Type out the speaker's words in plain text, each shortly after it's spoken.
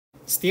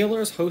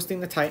Steelers hosting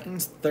the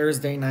Titans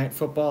Thursday Night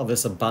Football,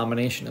 this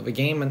abomination of a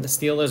game, and the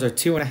Steelers are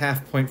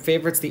 2.5-point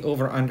favorites. The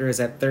over-under is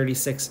at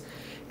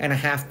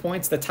 36.5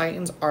 points. The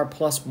Titans are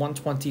plus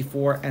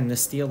 124, and the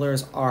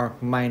Steelers are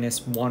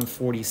minus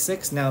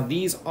 146. Now,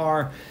 these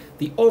are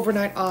the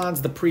overnight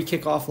odds, the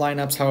pre-kickoff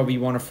lineups, however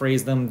you want to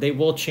phrase them. They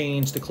will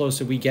change the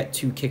closer we get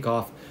to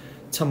kickoff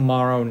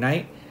tomorrow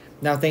night.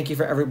 Now, thank you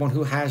for everyone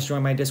who has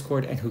joined my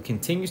Discord and who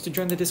continues to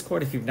join the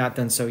Discord. If you've not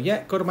done so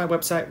yet, go to my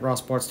website,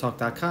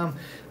 rawsportstalk.com.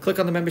 Click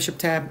on the membership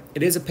tab.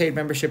 It is a paid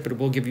membership, but it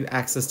will give you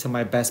access to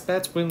my best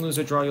bets. Win, lose,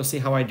 or draw, you'll see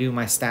how I do.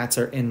 My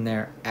stats are in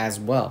there as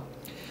well.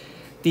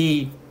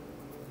 The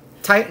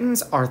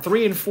Titans are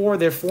 3-4.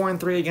 They're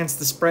 4-3 against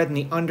the spread, and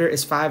the under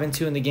is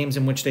 5-2 in the games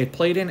in which they've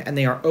played in, and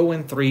they are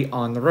 0-3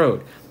 on the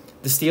road.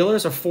 The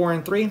Steelers are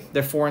 4-3.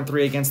 They're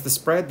 4-3 against the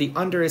spread. The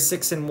under is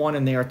 6-1,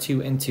 and they are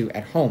 2-2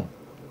 at home.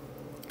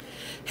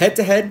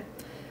 Head-to-head,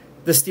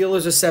 the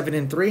Steelers are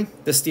 7-3.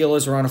 The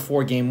Steelers are on a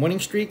 4-game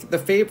winning streak. The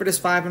favorite is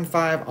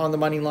 5-5 on the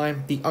money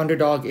line. The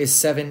underdog is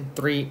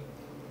 7-3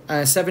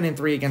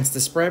 against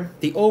the spread.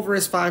 The over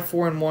is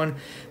 5-4-1.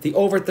 The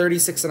over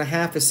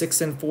 36.5 is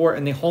 6-4,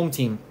 and the home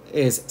team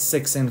is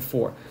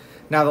 6-4.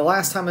 Now, the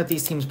last time that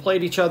these teams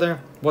played each other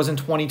was in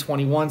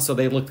 2021, so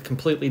they looked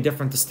completely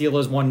different. The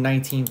Steelers won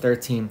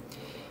 19-13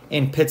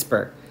 in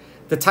Pittsburgh.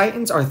 The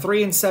Titans are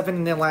 3-7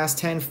 in their last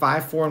 10,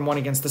 5-4-1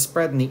 against the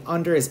spread, and the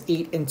under is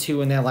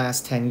 8-2 in their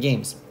last 10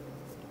 games.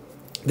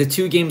 The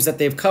two games that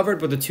they've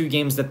covered were the two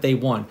games that they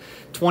won.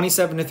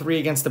 27-3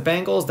 against the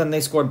Bengals, then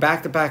they scored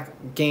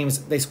back-to-back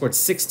games. They scored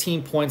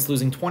 16 points,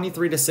 losing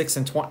 23-6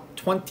 and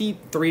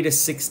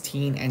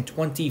 23-16 and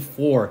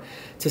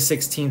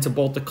 24-16 to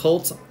both the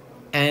Colts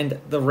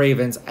and the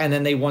Ravens, and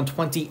then they won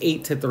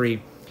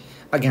 28-3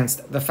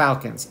 against the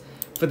Falcons.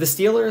 For the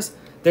Steelers,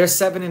 they're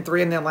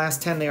 7-3 in their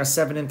last 10. They are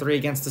 7-3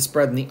 against the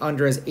spread, and the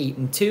under is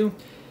 8-2.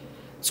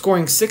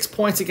 Scoring 6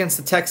 points against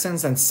the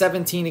Texans, and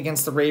 17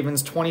 against the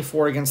Ravens,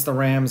 24 against the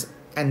Rams,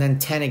 and then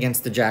 10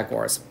 against the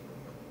Jaguars.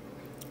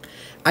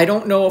 I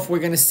don't know if we're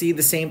going to see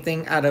the same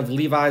thing out of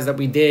Levi's that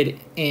we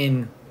did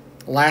in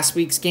last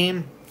week's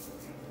game.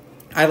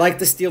 I like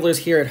the Steelers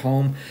here at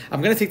home.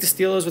 I'm going to take the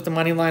Steelers with the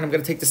money line. I'm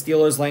going to take the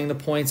Steelers laying the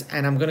points,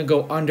 and I'm going to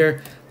go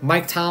under.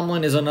 Mike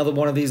Tomlin is another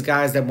one of these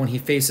guys that when he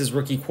faces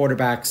rookie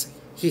quarterbacks,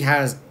 he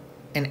has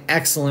an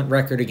excellent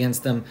record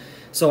against them,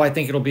 so I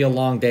think it'll be a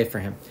long day for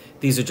him.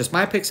 These are just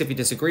my picks. If you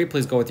disagree,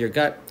 please go with your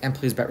gut, and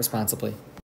please bet responsibly.